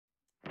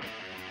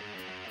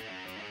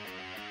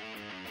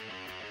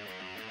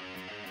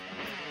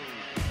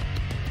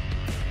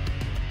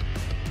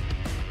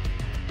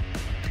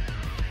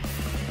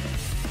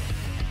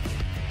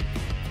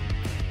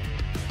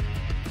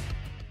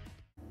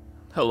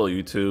Hello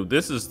YouTube,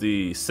 this is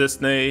the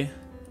Cissnei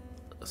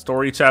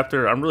story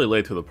chapter. I'm really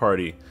late to the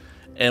party,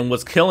 and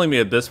what's killing me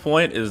at this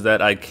point is that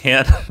I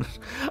can't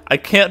I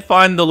can't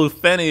find the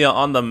LUFENIA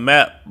on the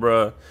map,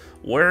 bruh.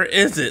 Where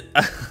is it?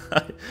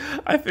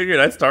 I figured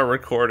I'd start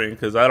recording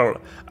because I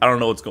don't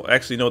know what's going.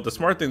 Actually, you know what? The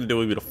smart thing to do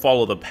would be to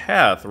follow the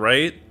path,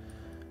 right?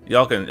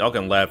 Y'all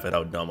can laugh at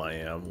how dumb I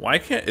am. Why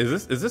can't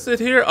is this it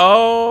here?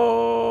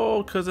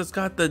 Oh, because it's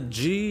got the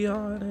G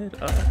on it.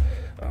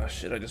 Oh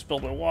shit! I just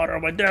spilled my water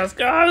on my desk,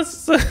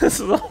 guys. This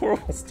is a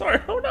horrible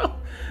start. Oh no.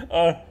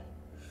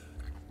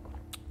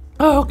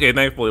 Oh, okay.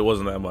 Thankfully, it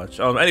wasn't that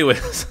much.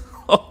 Anyways,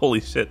 holy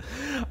shit!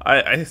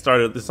 I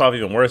started this off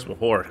even worse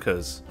before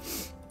because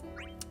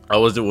I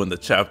was doing the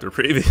chapter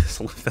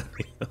previously.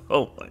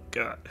 Oh my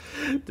god!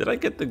 Did I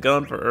get the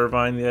gun for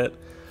Irvine yet?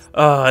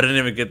 I didn't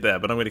even get that,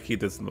 but I'm going to keep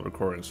this in the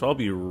recording, so I'll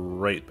be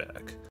right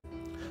back.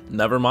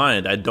 Never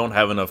mind, I don't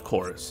have enough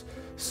cores.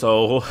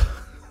 So,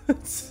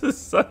 this is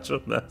such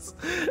a mess.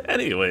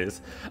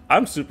 Anyways,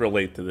 I'm super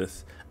late to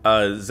this.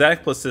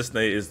 Zack plus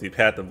Cissnei is the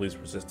path of least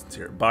resistance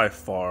here, by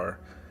far.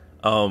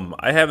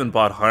 I haven't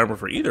bought Heimer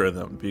for either of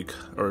them,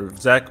 or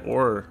Zack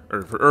or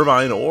for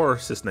Irvine or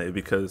Cissnei,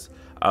 because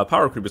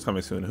Power Creep is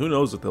coming soon. Who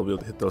knows if they'll be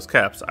able to hit those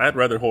caps. I'd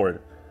rather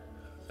Horde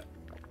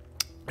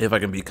if I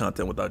can beat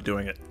content without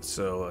doing it.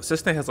 So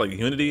Cissnei has like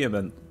Unity and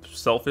then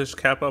Selfish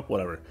cap up,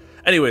 whatever.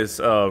 Anyways,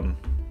 follow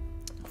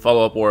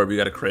up orb, you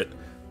got a crit.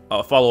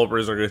 Follow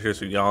uppers are good here,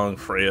 so Yang,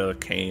 Freya,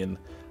 Kayn.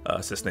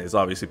 Cissnei is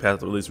obviously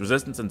path of least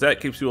resistance, and Zack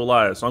keeps you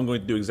alive. So I'm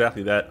going to do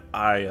exactly that.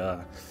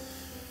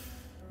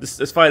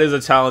 This fight is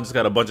a challenge. It's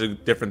got a bunch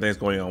of different things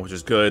going on, which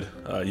is good.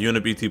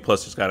 BT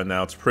Plus just got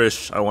announced.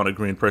 Prish, I want a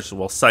green Prish as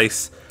well.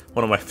 Sice,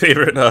 one of my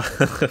favorite,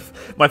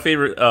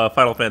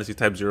 Final Fantasy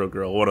Type 0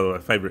 girl. One of my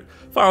favorite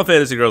Final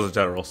Fantasy girls in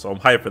general. So I'm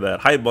hyped for that.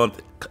 Hype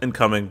month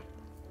incoming.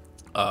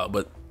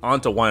 But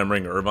on to why I'm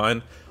bringing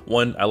Irvine.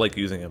 One, I like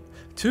using him.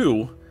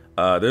 Two,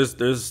 there's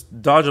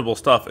dodgeable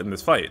stuff in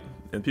this fight.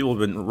 And people have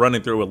been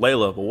running through with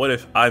Layla, but what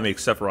if I make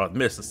Sephiroth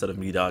miss instead of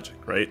me dodging,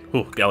 right?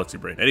 Ooh, galaxy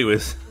brain.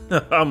 Anyways,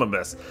 I'm a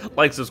mess.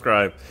 Like,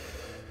 subscribe.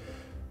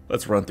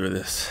 Let's run through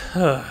this.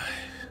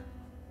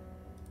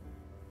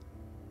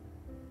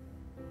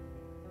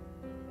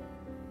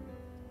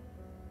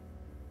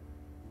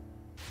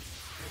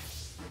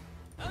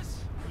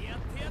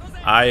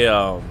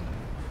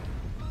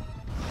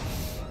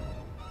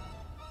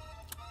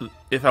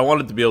 If I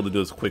wanted to be able to do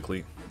this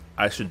quickly,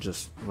 I should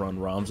just run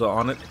Ramza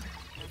on it.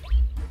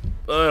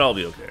 But I'll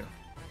be okay.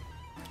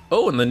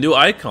 Oh, and the new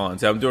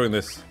icons. Yeah, I'm doing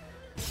this.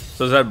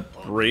 So is that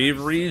Brave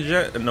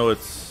regen? No,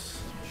 it's...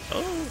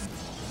 Oh.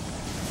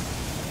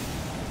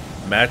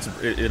 Match...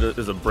 It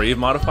is a Brave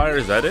modifier?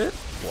 Is that it?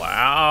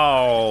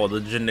 Wow,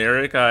 the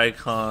generic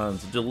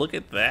icons. Did you look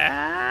at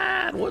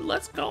that? What?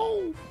 Let's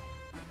go.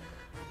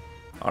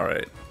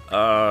 Alright.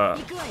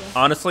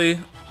 Honestly,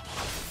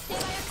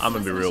 I'm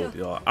gonna be real with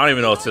y'all. I don't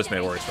even know if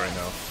Cissnei works right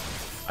now.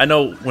 I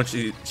know when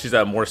she's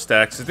at more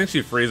stacks. I think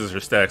she freezes her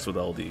stacks with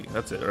LD.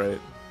 That's it, right?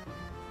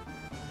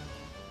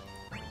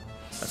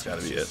 That's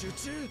gotta be it.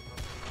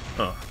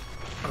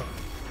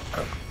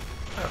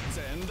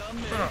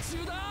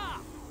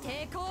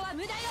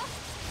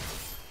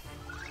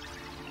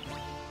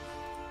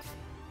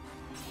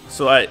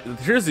 So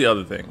here's the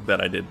other thing that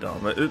I did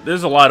dumb.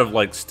 There's a lot of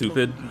like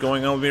stupid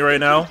going on with me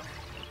right now.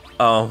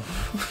 I'm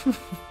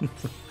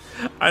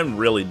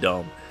really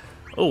dumb.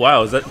 Oh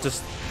wow, is that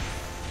just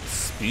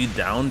speed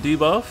down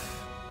debuff?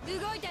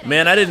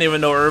 Man, I didn't even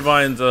know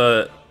Irvine's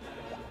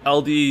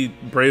LD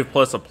Brave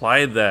Plus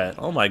applied that.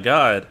 Oh my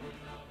god.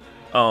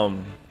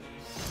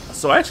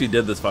 So I actually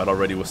did this fight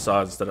already with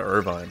Saz instead of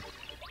Irvine.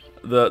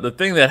 The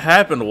thing that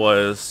happened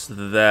was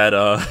that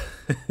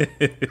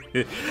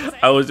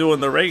I was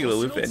doing the regular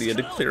LUFENIA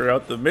to clear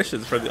out the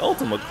missions for the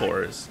Ultima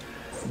cores,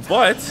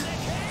 but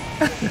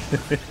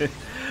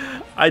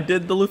I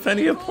did the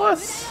LUFENIA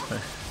Plus.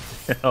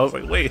 I was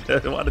like, wait,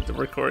 I wanted to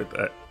record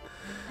that.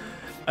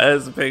 I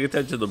was paying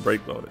attention to the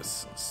break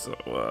bonus, so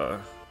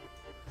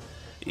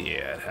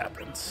yeah, it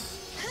happens.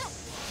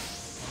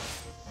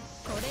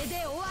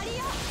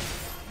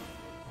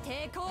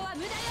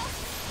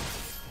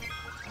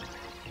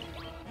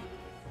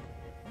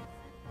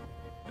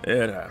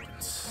 It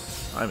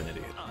happens. I'm an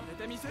idiot.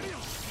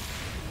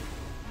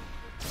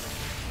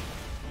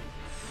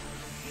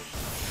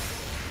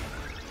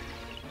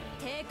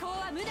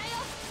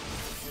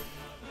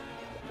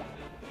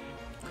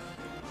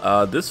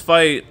 This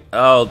fight,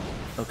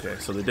 okay,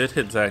 so they did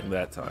hit Zack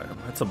that time.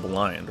 That's a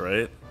blind,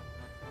 right?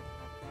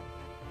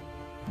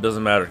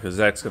 Doesn't matter, because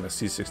Zack's gonna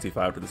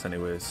C65 to this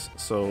anyways,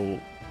 so...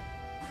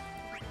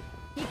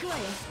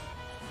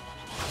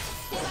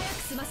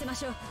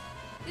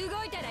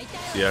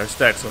 Yeah, her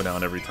stacks go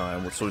down every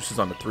time, so she's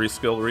on the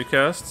 3-skill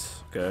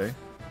recast. Okay.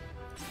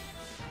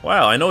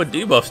 Wow, I know what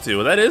debuffs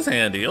do. That is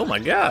handy. Oh my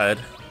god.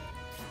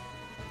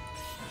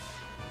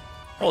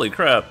 Holy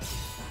crap.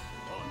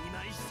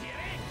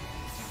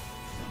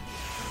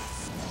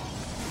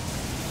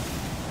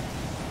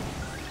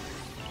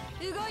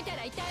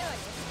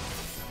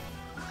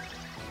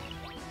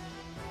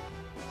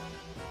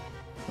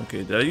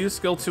 Okay, did I use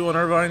skill 2 on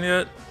Irvine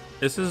yet?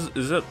 Is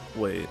it?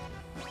 Wait.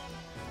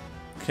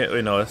 Can't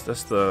wait. No,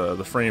 that's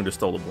the frame just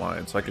stole the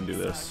blind, so I can do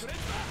this.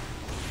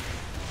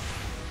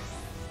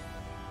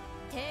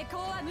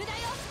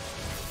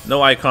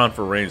 No icon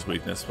for range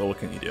weakness, but what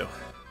can you do?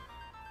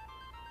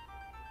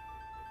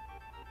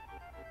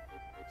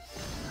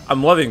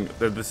 I'm loving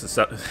that this is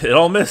it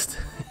all missed.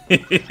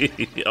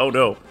 Oh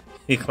no,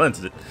 he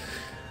cleansed it.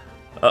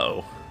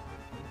 Uh-oh.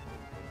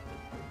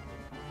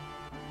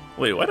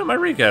 Wait, why did my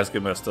recast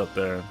get messed up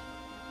there?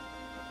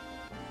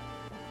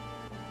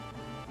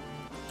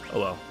 Oh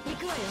well.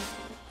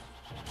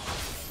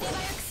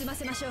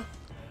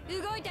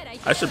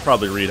 I should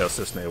probably read how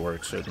Cissnei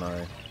works, shouldn't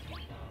I?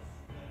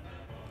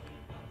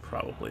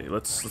 Probably.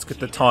 Let's get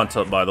the taunt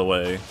up, by the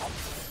way.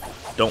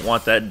 Don't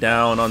want that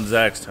down on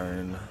Zack's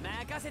turn.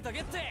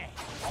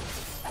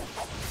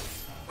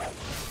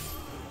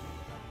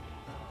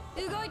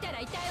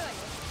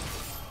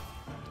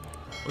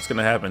 What's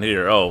gonna happen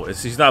here? Oh,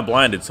 he's not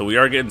blinded, so we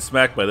are getting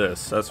smacked by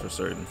this. That's for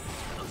certain.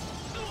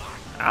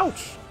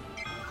 Ouch!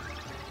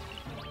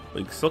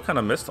 We still kind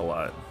of missed a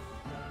lot.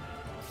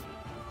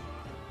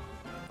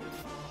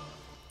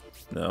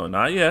 No,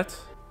 not yet.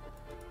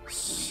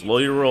 Slow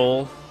your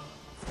roll.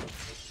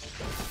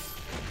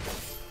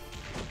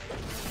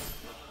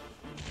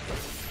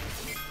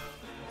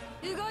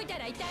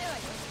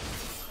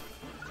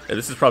 Yeah,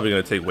 this is probably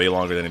going to take way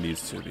longer than it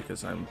needs to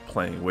because I'm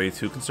playing way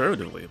too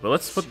conservatively. But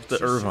let's put the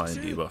Irvine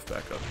debuff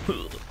back up.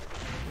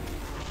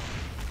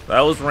 That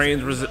was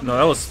range resist. No,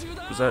 that was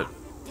that.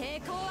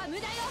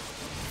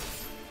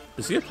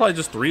 Does he apply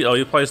just 3? Oh,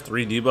 he applies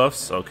 3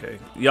 debuffs? Okay.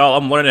 Y'all,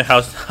 I'm learning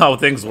how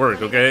things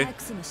work, okay?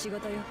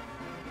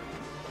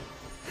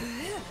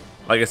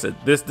 Like I said,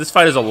 this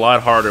fight is a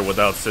lot harder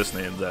without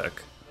Cissnei and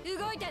Zack.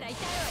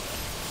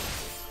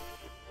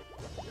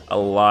 A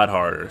lot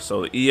harder.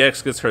 So the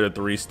EX gets her to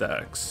 3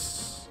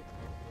 stacks.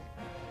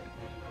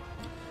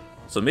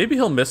 So maybe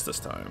he'll miss this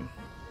time.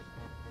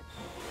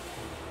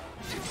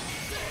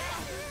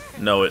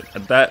 No,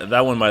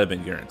 that one might have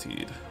been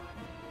guaranteed.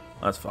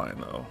 That's fine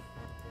though.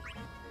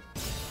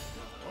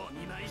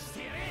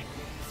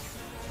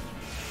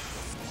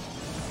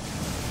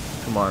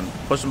 Come on,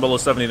 push him below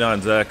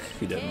 79, Zack.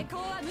 He didn't.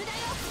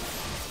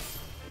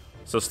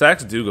 So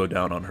stacks do go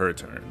down on her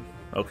turn.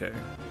 Okay.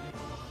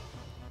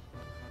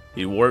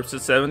 He warps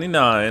at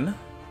 79.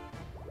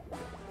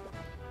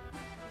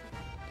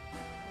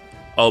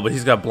 Oh, but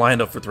he's got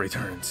blind up for 3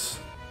 turns.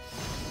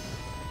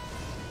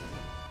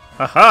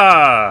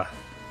 Haha!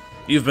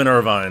 You've been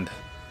Irvined.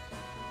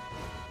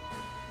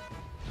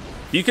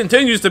 He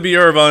continues to be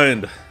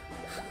Irvined.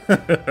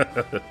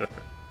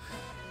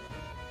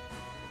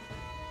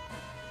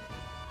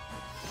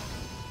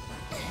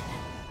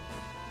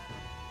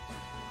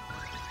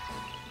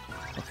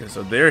 Okay,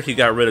 so there he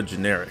got rid of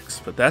generics,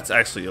 but that's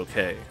actually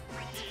okay.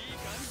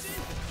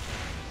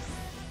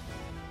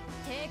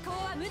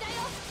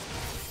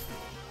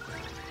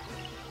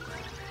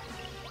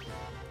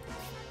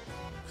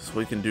 So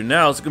what we can do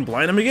now is we can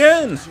blind him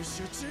again.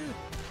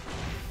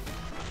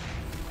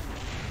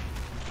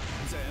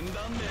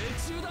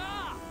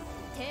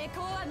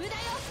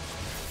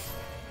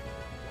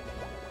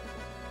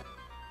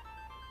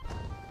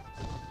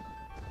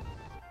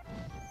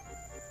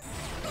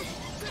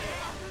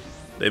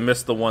 They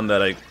missed the one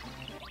that I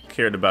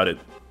cared about it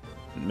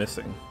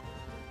missing.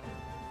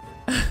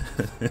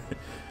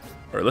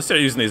 Alright, let's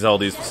start using these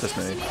LDs for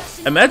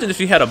Cissnei. Imagine if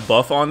she had a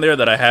buff on there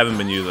that I haven't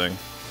been using.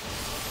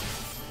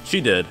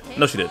 She did.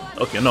 No, she did.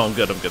 Okay, no, I'm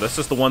good, I'm good. That's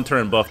just the 1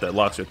 turn buff that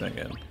locks your thing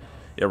in.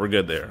 Yeah, we're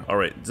good there.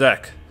 Alright,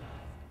 Zack.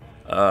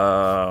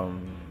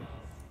 Time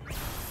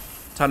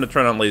to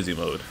turn on lazy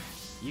mode.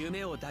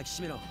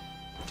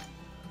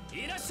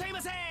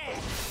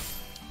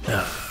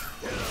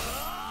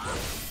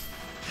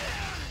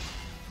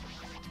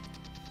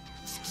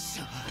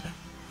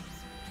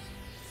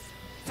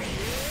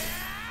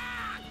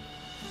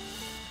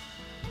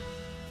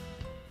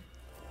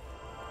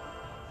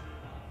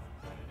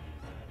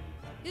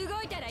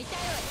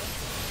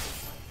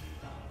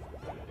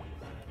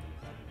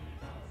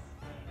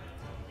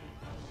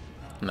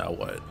 Now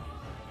what?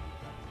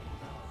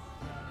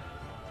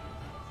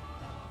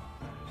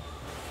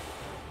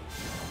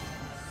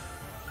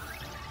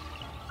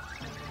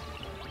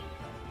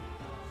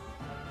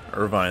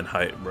 Irvine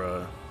height,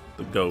 bruh.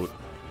 The GOAT.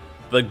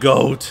 The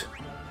GOAT!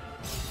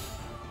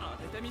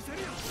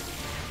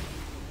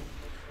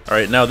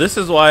 Alright, now this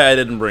is why I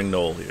didn't bring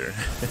Noel here.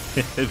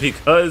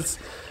 Because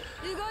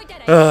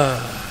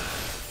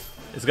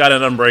it's got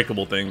an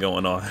unbreakable thing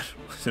going on.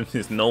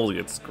 This Noel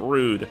gets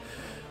screwed.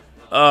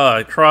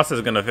 Cross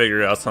is gonna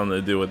figure out something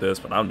to do with this,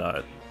 but I'm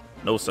not.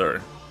 No,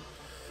 sir.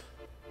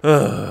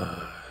 Oh,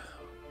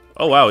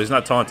 wow, he's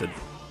not taunted.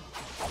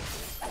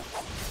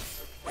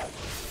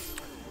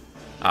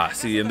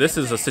 See, and this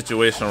is a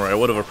situation where I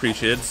would have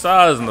appreciated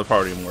Saz in the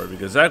party more,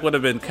 because Zack would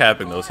have been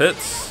capping those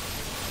hits.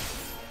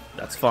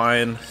 That's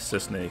fine.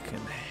 Cissnei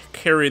can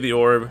carry the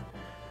orb.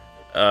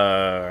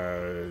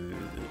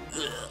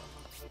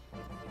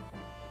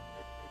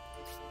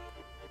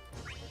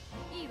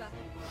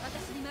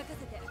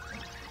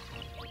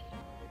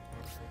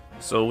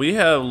 So we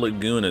have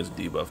Laguna's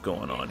debuff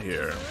going on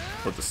here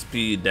with the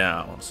speed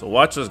down. So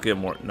watch us get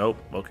more. Nope.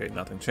 Okay,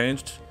 nothing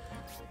changed.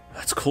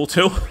 That's cool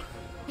too.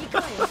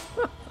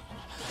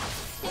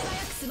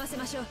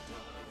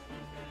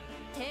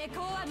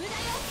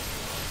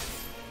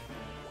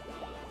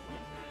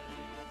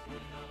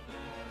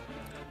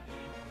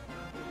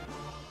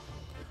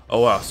 Oh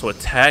wow, so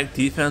attack,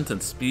 defense,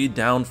 and speed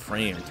down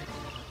framed.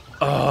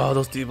 Oh,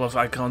 those debuff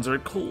icons are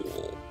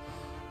cool.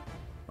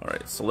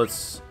 Alright, so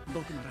let's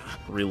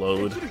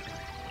reload.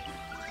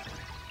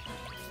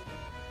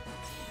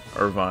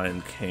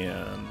 Irvine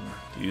can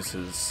use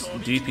his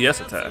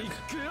DPS attack.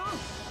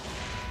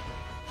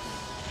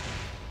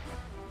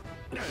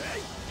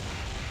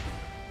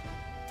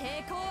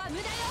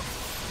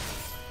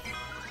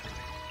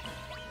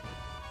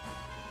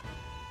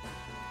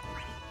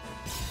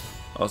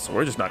 Oh, so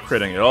we're just not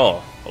critting at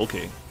all.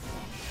 Okay.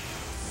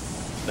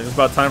 I think it's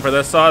about time for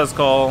that Saw's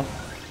call.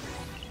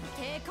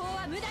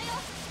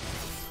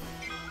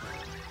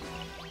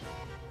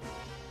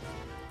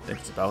 I think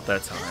it's about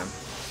that time.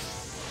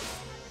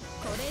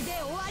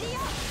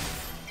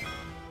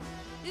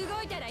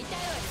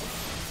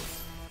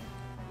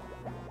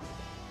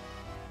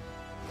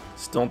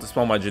 Still don't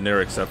dispel my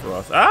generic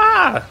Sephiroth.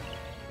 Ah!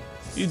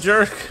 You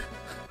jerk!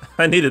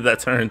 I needed that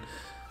turn.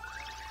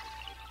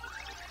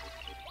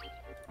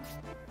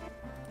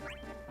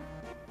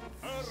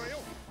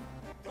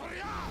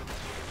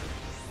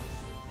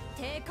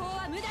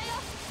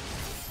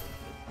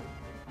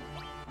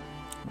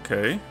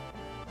 Okay.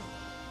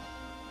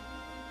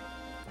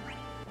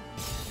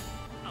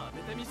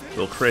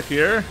 Little crit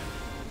here.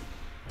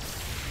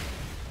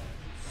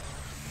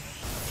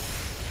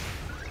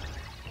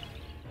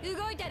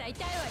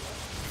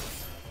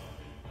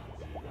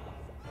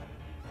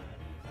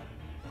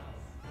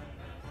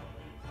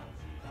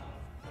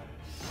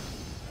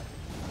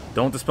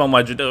 Don't dispel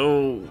my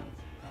Judo.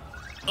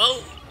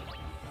 Oh.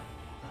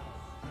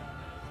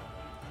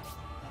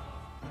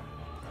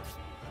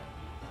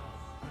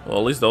 Well,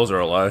 at least those are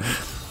alive.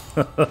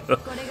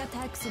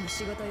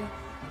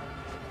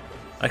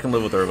 I can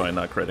live with Irvine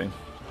not critting.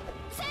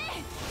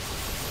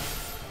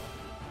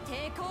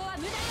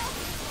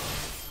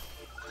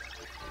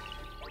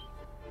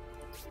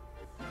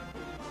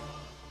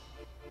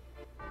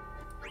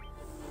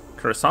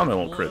 Kurasame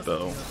won't crit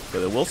though,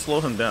 but it will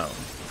slow him down.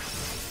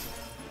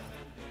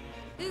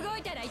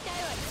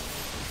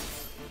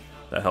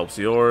 That helps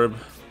the orb.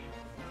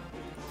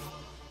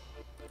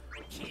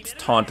 Let's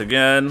taunt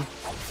again.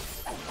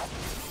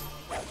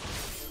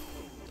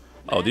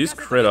 Oh, these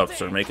crit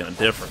ups are making a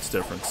difference.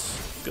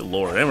 Good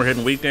lord. And we're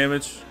hitting weak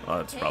damage. Oh,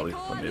 that's probably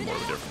made more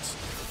of a difference.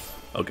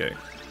 Okay.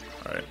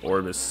 Alright,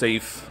 orb is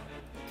safe.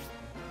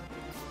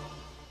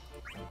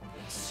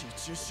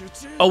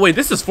 Oh wait,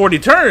 this is 40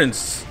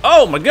 turns!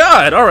 Oh my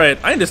god! Alright,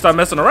 I need to stop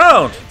messing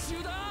around!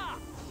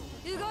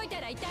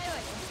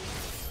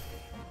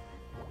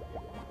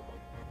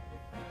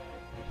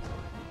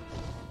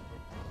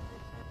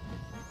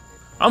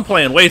 I'm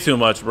playing way too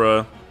much,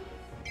 bro.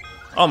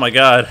 Oh my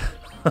god.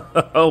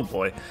 Oh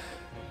boy.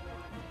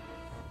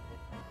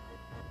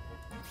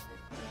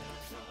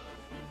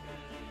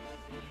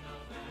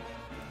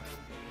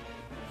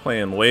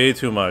 Playing way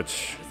too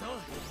much.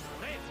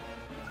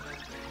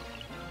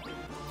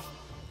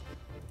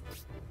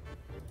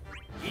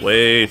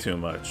 Way too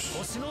much.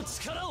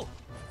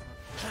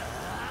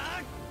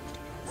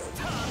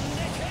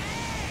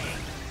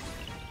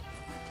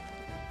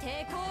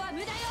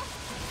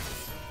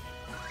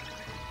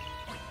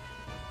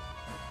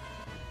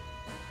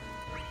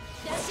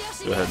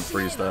 Go ahead and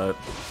freeze that.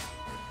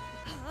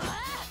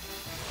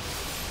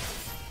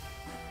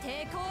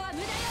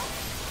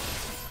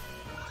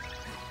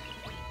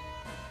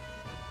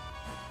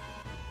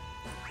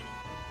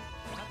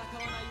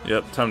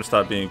 Yep, time to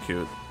stop being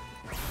cute.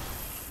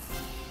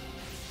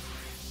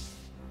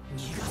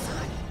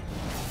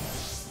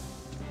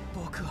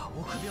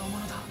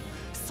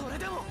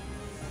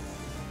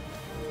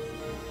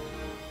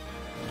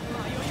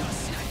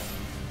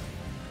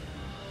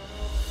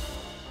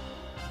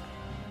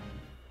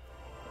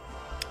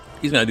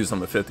 He's gonna do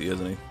something at 50,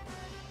 isn't he?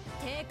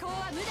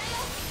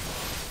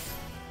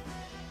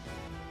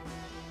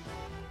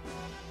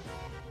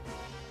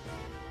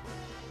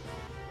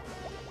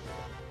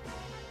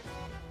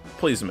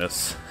 Please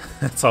miss.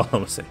 That's all I'm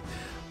gonna say.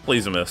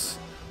 Please miss.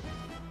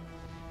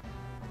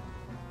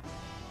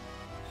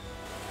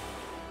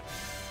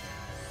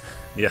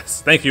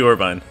 Yes, thank you,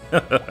 Irvine.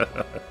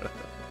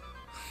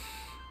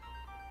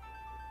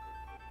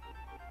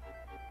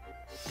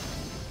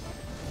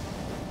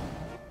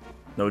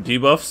 No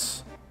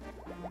debuffs.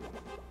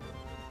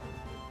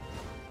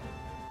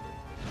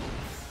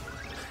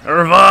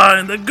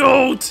 Irvine, the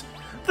GOAT!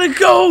 The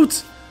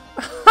GOAT!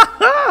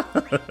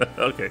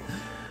 Okay.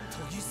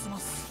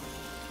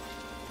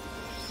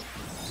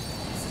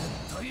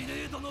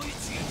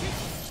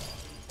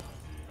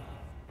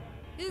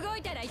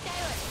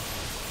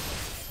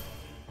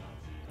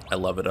 I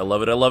love it, I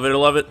love it, I love it, I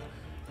love it.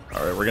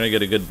 Alright, we're gonna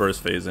get a good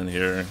burst phase in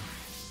here.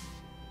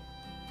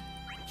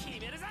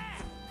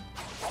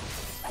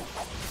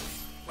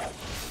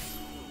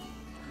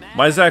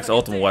 My Zack's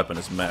ultimate weapon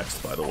is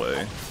maxed, by the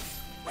way.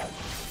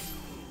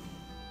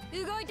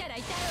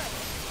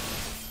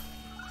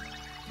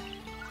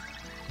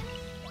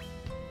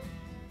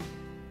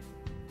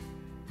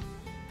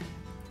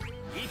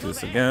 Do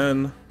this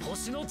again.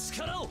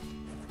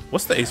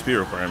 What's the HP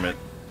requirement?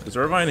 Is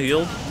Irvine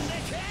healed?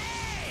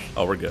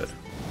 Oh, we're good.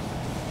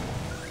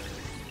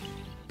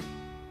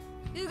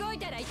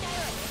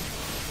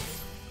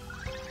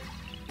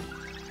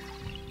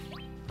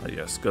 Oh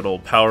yes, good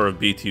old power of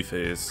BT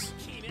phase.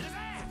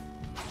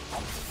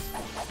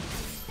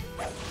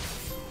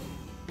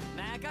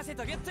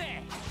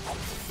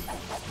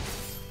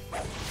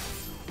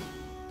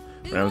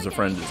 Rams a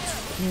friend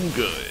is too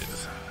good.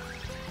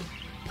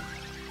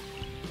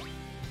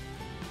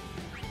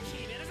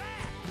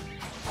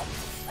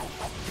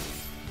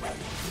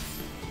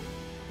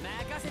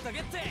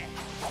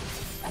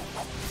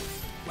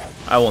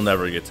 I will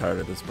never get tired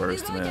of this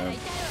burst, man.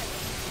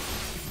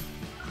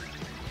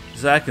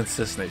 Zack and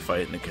Cissnei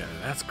fighting again.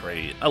 That's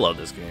great. I love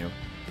this game.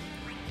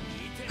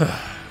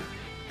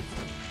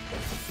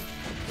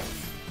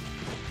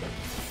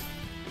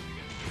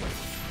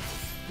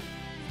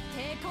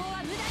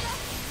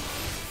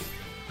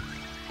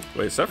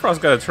 Wait, Sephiroth's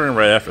got a turn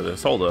right after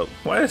this. Hold up.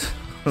 Why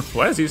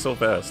is he so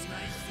fast?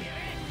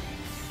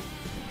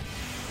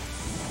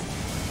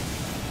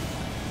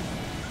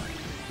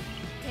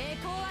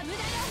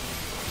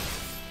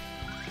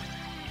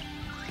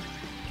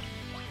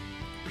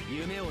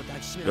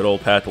 Good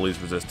old path to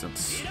least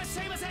resistance.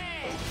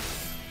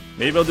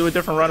 Maybe I'll do a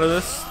different run of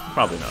this?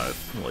 Probably not.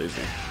 I'm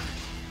lazy.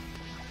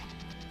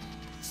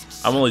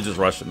 I'm only just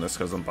rushing this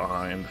because I'm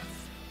behind.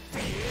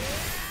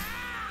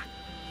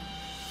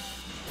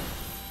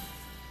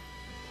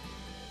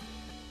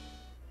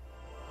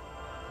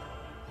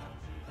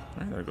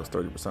 Alright, there goes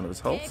 30% of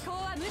his health.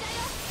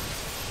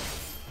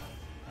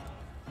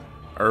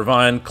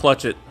 Irvine,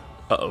 clutch it.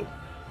 Uh-oh.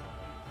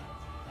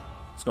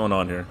 What's going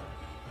on here?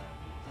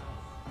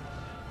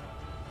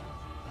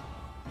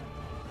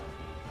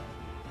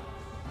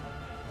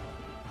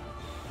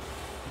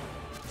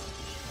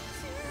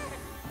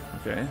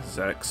 Okay,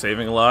 Zack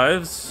saving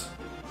lives.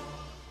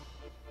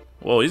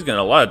 Whoa, he's getting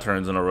a lot of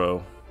turns in a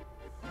row.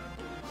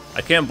 I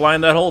can't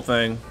blind that whole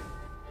thing.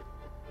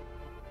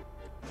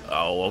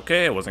 Oh,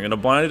 okay, I wasn't gonna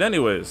blind it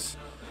anyways.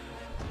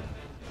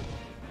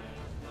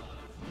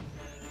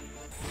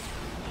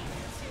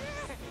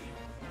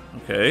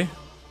 Okay.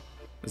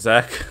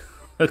 Zack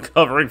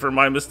covering for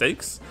my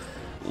mistakes.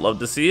 Love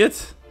to see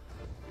it.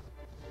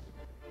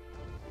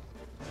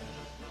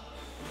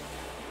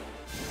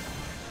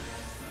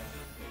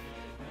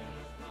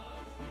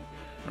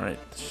 Alright,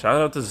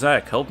 shout out to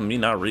Zack, helping me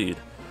not read.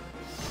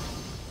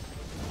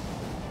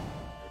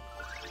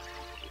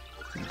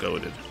 I'm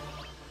goated.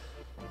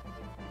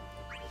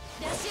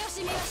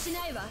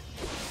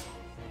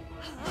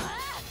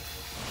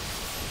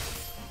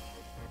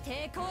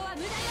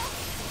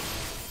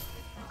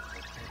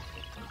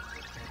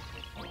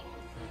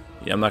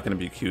 Yeah, I'm not gonna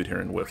be cute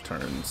here in whiff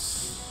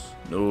turns.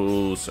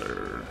 No,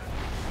 sir.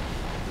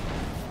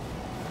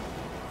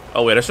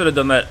 Oh wait, I should have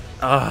done that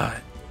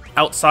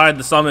outside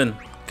the summon.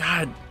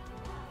 God.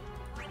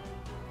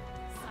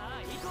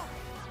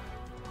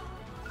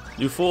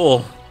 You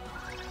fool.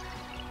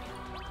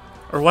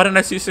 Or why didn't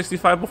I see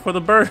 65 before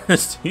the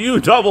burst? You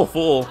double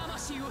fool.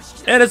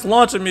 And it's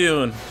launch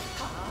immune.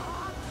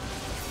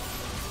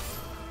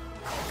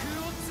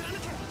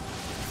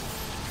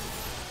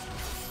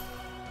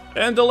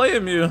 And delay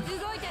immune.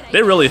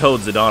 They really hoed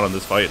Zidane on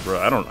this fight, bro.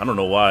 I don't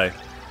know why.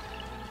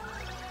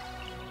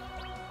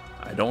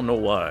 I don't know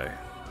why.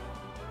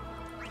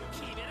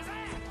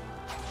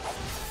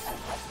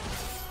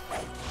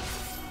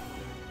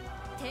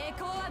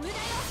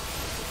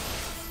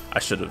 I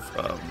should have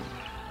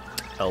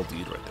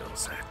LD'd right there on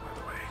Zack, by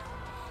the way.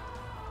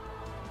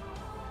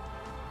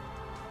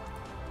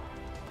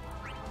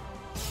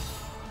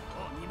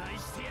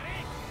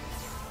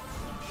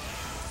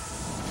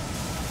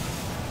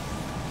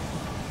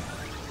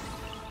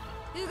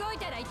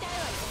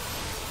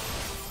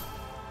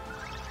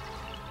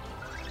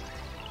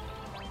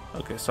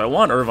 Okay, so I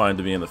want Irvine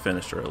to be in the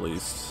finisher at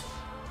least.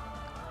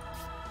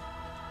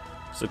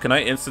 So can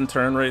I instant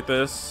turn rate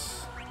this?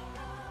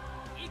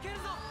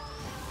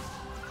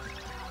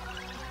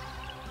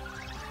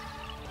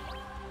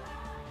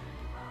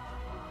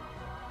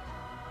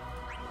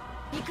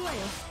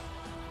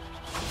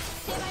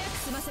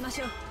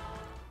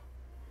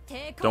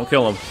 Don't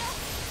kill him.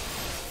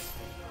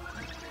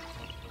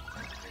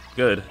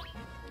 Good.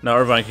 Now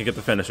Irvine can get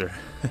the finisher.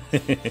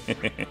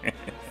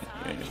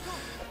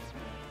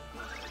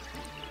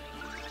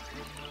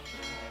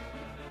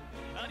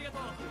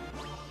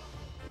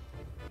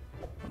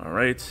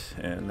 Alright,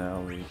 and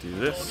now we do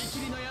this.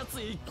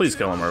 Please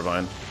kill him,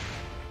 Irvine.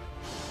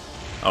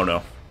 Oh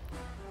no.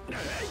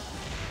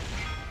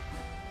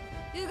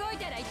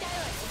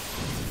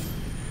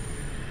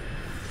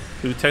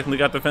 Who technically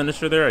got the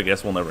finisher there? I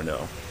guess we'll never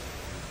know.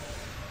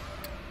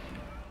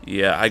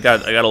 Yeah, I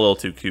got a little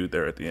too cute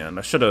there at the end.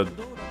 I should have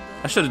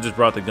just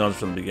brought the guns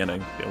from the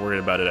beginning. Get worried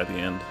about it at the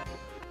end.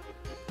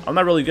 I'm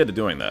not really good at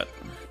doing that.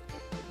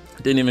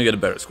 Didn't even get a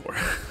better score.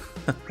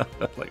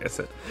 Like I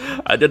said,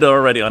 I did it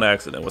already on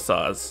accident with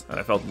Saz, and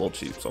I felt a little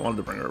cheap, so I wanted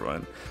to bring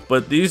Irvine.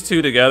 But these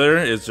two together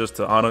is just,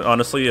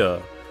 honestly,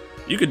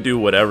 you could do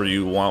whatever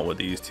you want with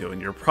these two,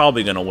 and you're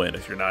probably going to win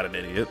if you're not an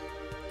idiot.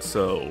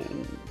 So,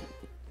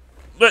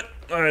 but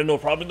I have no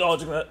problem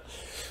acknowledging that.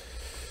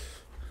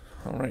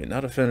 Alright, now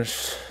to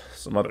finish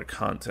some other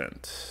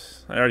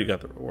content. I already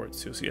got the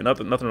rewards too, so yeah,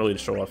 nothing really to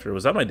show off here.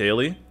 Was that my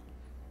daily?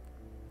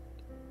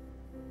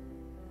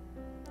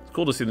 It's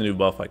cool to see the new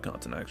buff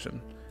icons in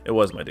action. It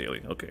was my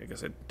daily. Okay, I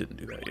guess I didn't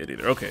do that yet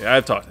either. Okay,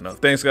 I've talked enough.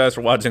 Thanks guys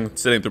for watching,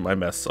 sitting through my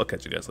mess. I'll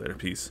catch you guys later.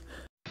 Peace.